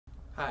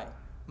Hi,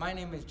 my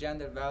name is Jan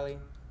Delvalle.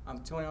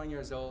 I'm 21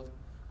 years old.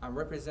 I'm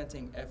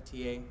representing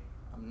FTA.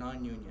 I'm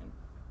non-union.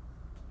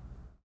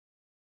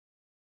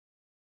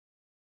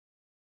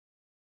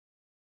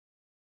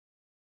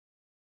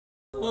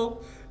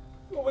 Hello?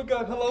 Oh my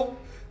God, hello?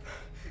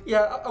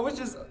 Yeah, I was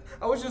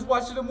just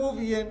watching a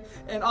movie and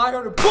I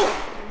heard a boom!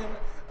 And then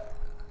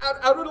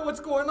I don't know what's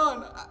going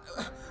on.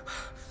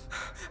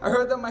 I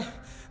heard that my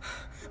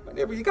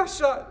neighbor, he got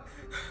shot.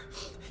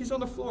 He's on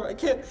the floor. I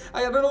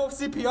don't know if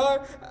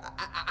CPR.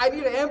 I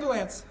need an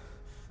ambulance.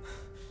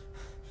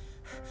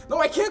 No,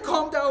 I can't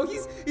calm down.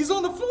 He's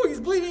on the floor. He's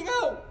bleeding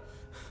out.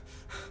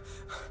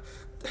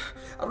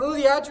 I don't know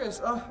the address.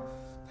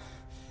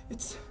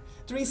 It's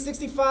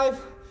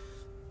 365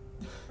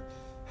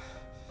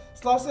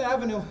 Slauson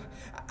Avenue.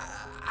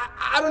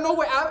 I don't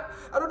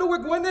know where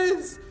Gwen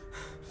is.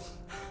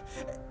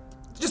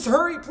 Just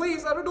hurry,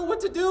 please. I don't know what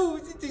to do.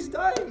 He's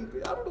dying.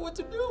 I don't know what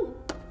to do.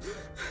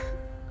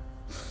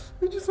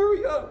 Just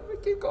hurry up. I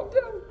can't calm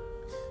down.